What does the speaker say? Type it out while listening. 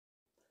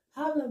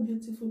Hello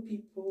beautiful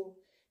people,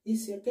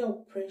 it's your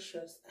girl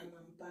Precious and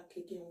I'm back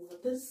again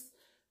with this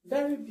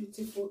very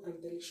beautiful and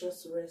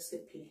delicious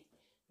recipe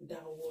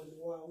that will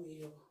wow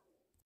you.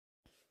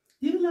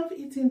 You love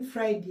eating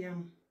fried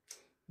yam?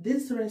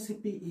 This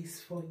recipe is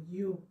for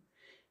you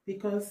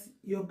because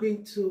you're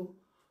going to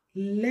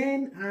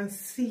learn and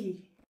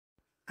see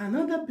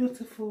another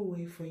beautiful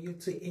way for you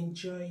to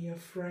enjoy your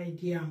fried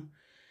yam.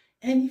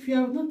 And if you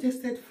have not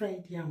tasted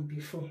fried yam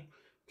before,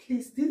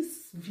 please,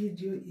 this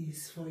video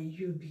is for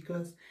you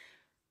because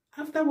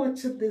after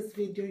watching this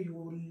video, you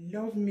will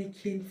love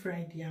making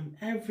fried yam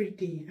every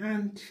day,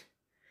 and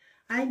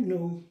I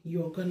know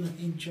you're gonna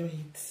enjoy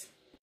it.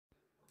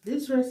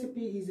 This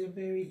recipe is a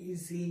very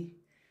easy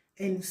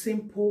and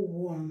simple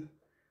one.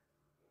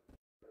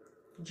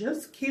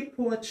 Just keep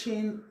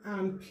watching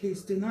and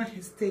please do not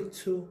hesitate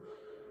to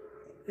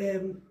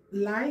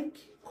like,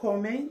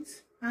 comment,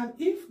 and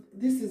if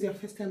this is your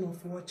first time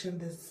of watching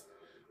this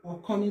or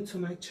coming to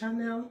my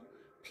channel,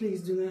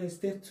 please do not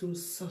hesitate to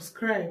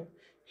subscribe.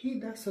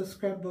 Hit that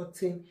subscribe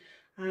button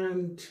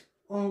and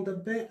on the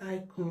bell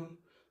icon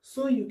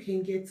so you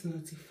can get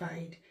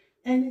notified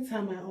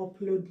anytime I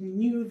upload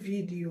new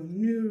video,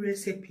 new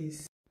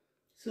recipes.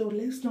 So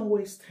let's not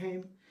waste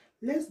time.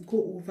 Let's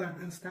go over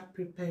and start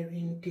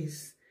preparing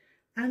this.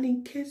 And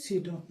in case you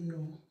don't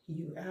know,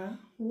 you are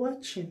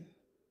watching.